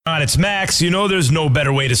It's Max. You know there's no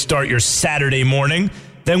better way to start your Saturday morning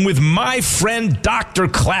than with my friend Dr.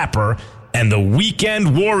 Clapper and the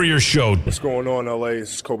Weekend Warrior Show. What's going on, LA?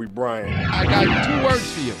 This is Kobe Bryant. I got 2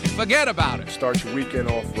 words for you. Forget about it. Start your weekend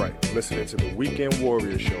off right. Listening to the Weekend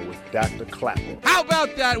Warrior Show with Dr. Clapper. How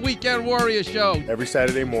about that Weekend Warrior Show? Every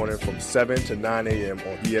Saturday morning from 7 to 9 a.m.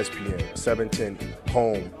 on ESPN, 710,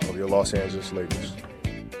 home of your Los Angeles Lakers.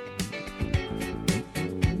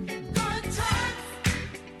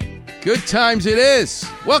 Good times it is.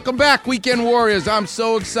 Welcome back, Weekend Warriors. I'm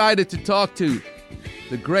so excited to talk to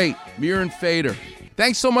the great Mirin Fader.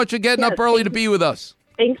 Thanks so much for getting up early to be with us.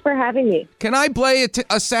 Thanks for having me. Can I play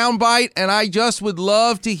a sound bite? And I just would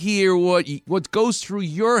love to hear what goes through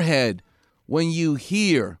your head when you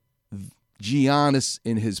hear Giannis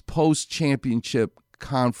in his post-championship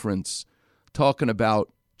conference talking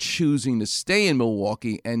about choosing to stay in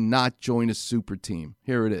Milwaukee and not join a super team.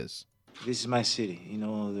 Here it is. This is my city. You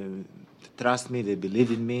know, they trust me. They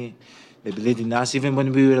believe in me. They believe in us. Even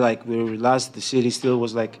when we were lost, the city still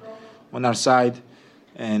was on our side.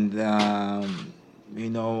 And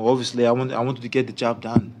obviously, I wanted to get the job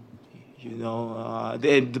done.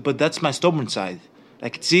 But that's my stubborn side.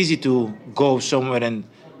 It's easy to go somewhere and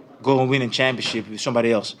go and win a championship with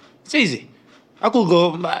somebody else. It's easy. I could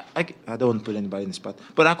go. I don't want to put anybody in the spot,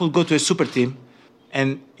 but I could go to a super team,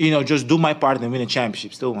 and just do my part and win a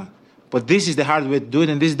championship. Still won. But this is the hard way to do it,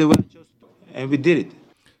 and this is the way I chose to do it. And we did it.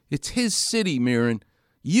 It's his city, Mirin.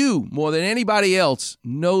 You, more than anybody else,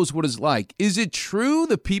 knows what it's like. Is it true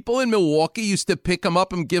the people in Milwaukee used to pick him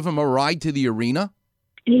up and give him a ride to the arena?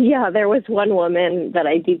 Yeah, there was one woman that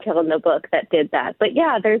I detail in the book that did that. But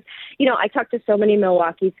yeah, I talked to so many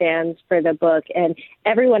Milwaukee fans for the book, and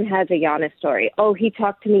everyone has a Giannis story. Oh, he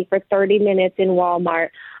talked to me for 30 minutes in Walmart.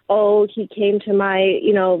 Oh, he came to my,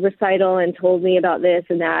 recital and told me about this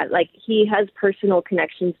and that. He has personal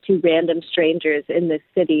connections to random strangers in this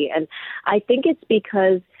city. And I think it's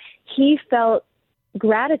because he felt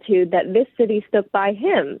gratitude that this city stuck by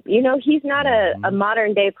him. He's not a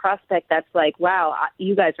modern day prospect that's like, wow,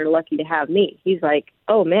 you guys are lucky to have me. He's like,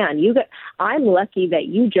 oh man, I'm lucky that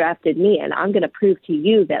you drafted me, and I'm going to prove to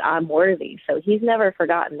you that I'm worthy. So he's never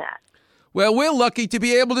forgotten that. Well, we're lucky to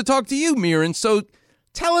be able to talk to you, Mirin. So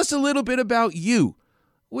tell us a little bit about you.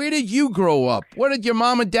 Where did you grow up? What did your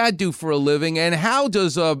mom and dad do for a living? And how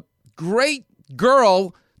does a great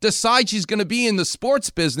girl decide she's going to be in the sports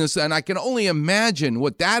business? And I can only imagine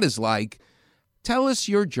what that is like. Tell us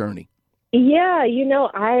your journey. Yeah,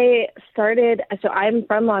 I'm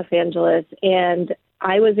from Los Angeles, and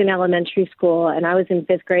I was in elementary school, and I was in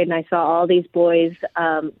 5th grade, and I saw all these boys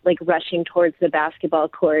rushing towards the basketball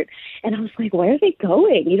court, and I was like, where are they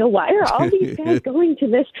going? Why are all these guys going to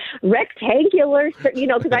this rectangular,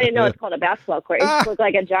 because I didn't know it's called a basketball court. It just looked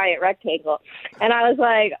like a giant rectangle. And I was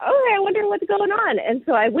like, okay, I wonder what's going on. And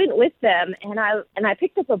so I went with them, and I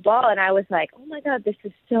picked up a ball, and I was like, oh my God, this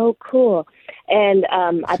is so cool. And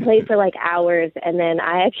I played for hours, and then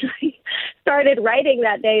I actually started writing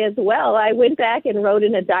that day as well. I went back and wrote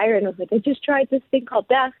in a diary, and I was like, I just tried this thing called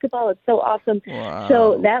basketball. It's so awesome. Wow.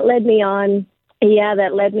 So that led me on. Yeah,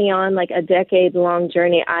 that led me on a decade-long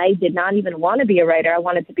journey. I did not even want to be a writer. I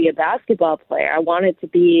wanted to be a basketball player. I wanted to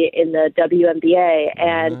be in the WNBA.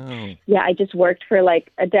 And, I just worked for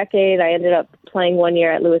a decade. I ended up playing 1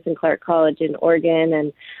 year at Lewis and Clark College in Oregon.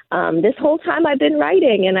 And this whole time I've been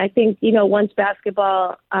writing. And I think, once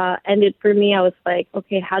basketball ended for me, I was like,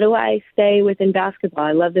 okay, how do I stay within basketball?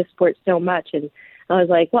 I love this sport so much. And I was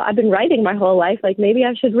like, well, I've been writing my whole life. Maybe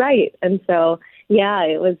I should write. And so, yeah,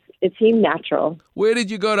 it seemed natural. Where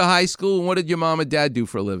did you go to high school, and what did your mom and dad do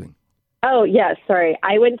for a living? Oh, yes, sorry.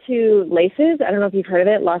 I went to LACES. I don't know if you've heard of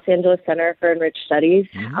it, Los Angeles Center for Enriched Studies.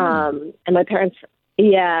 And my parents,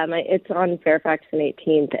 it's on Fairfax and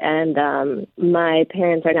 18th. And my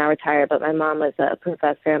parents are now retired, but my mom was a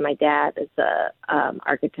professor and my dad is a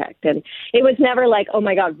architect. And it was never like, oh,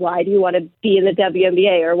 my God, why do you want to be in the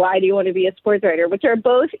WNBA, or why do you want to be a sports writer, which are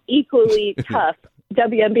both equally tough.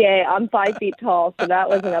 WNBA, I'm 5 feet tall, so that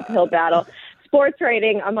was an uphill battle. Sports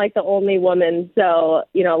writing, I'm the only woman, so,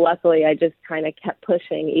 luckily I just kind of kept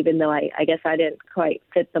pushing, even though I guess I didn't quite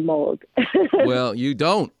fit the mold. Well, you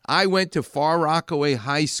don't. I went to Far Rockaway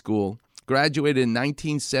High School, graduated in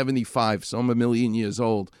 1975, so I'm a million years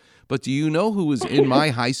old. But do you know who was in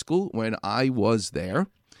my high school when I was there?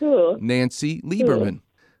 Who? Nancy Lieberman.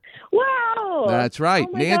 Wow. That's right.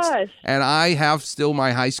 Oh my gosh. And I have still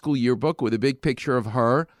my high school yearbook with a big picture of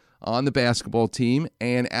her on the basketball team.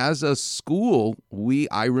 And as a school,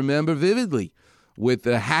 I remember vividly with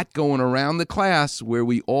the hat going around the class where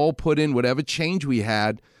we all put in whatever change we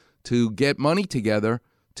had to get money together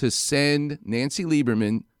to send Nancy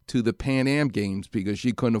Lieberman to the Pan Am games because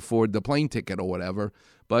she couldn't afford the plane ticket or whatever.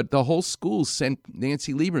 But the whole school sent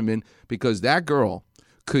Nancy Lieberman because that girl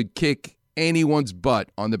could kick anyone's butt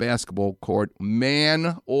on the basketball court,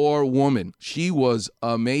 man or woman. She was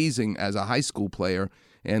amazing as a high school player,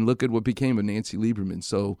 and look at what became of Nancy Lieberman.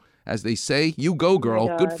 So, as they say, you go, girl.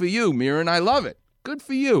 Oh Good for you, Miran. I love it. Good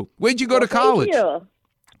for you. Where'd you go to college? Thank you.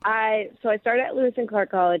 I started at Lewis and Clark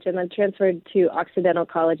College and then transferred to Occidental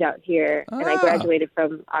College out here, and I graduated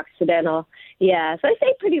from Occidental. Yeah, so I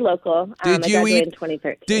stayed pretty local. I graduated in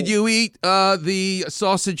 2013. Did you eat the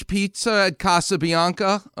sausage pizza at Casa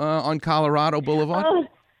Bianca on Colorado Boulevard? Oh,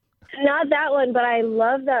 not that one, but I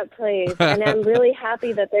love that place, and I'm really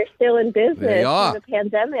happy that they're still in business through the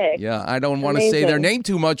pandemic. Yeah, I don't want to say their name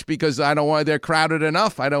too much because I don't want they're crowded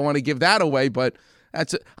enough. I don't want to give that away, but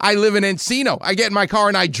I live in Encino. I get in my car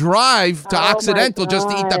and I drive to Occidental just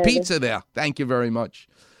to eat the pizza there. Thank you very much.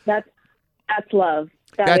 That's love.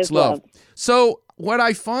 That's love. So what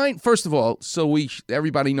I find, first of all,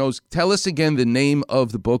 everybody knows, tell us again the name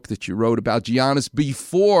of the book that you wrote about Giannis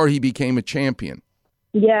before he became a champion.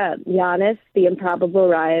 Yeah, Giannis, The Improbable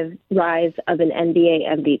Rise of an NBA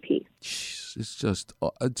MVP. It's just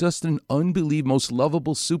an unbelievable, most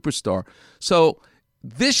lovable superstar. So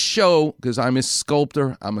this show, because I'm a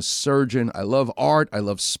sculptor, I'm a surgeon, I love art, I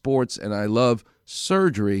love sports, and I love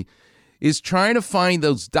surgery, is trying to find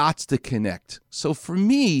those dots to connect. So for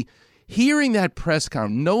me, hearing that press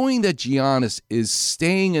conference, knowing that Giannis is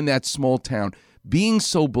staying in that small town, being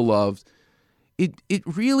so beloved, it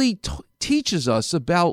really teaches us about